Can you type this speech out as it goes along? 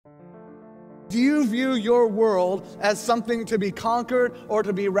Do you view your world as something to be conquered or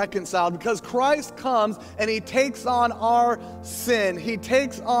to be reconciled? Because Christ comes and he takes on our sin. He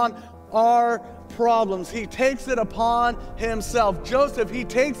takes on our problems. He takes it upon himself. Joseph, he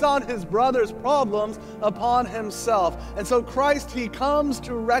takes on his brother's problems upon himself. And so Christ, he comes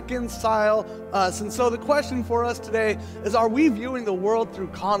to reconcile us. And so the question for us today is, are we viewing the world through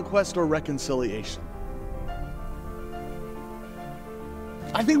conquest or reconciliation?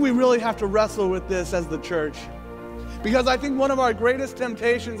 I think we really have to wrestle with this as the church. Because I think one of our greatest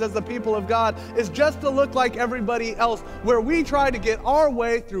temptations as the people of God is just to look like everybody else, where we try to get our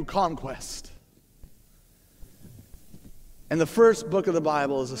way through conquest. And the first book of the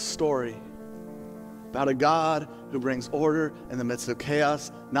Bible is a story about a God who brings order in the midst of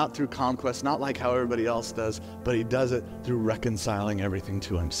chaos, not through conquest, not like how everybody else does, but he does it through reconciling everything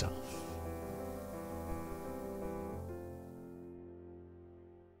to himself.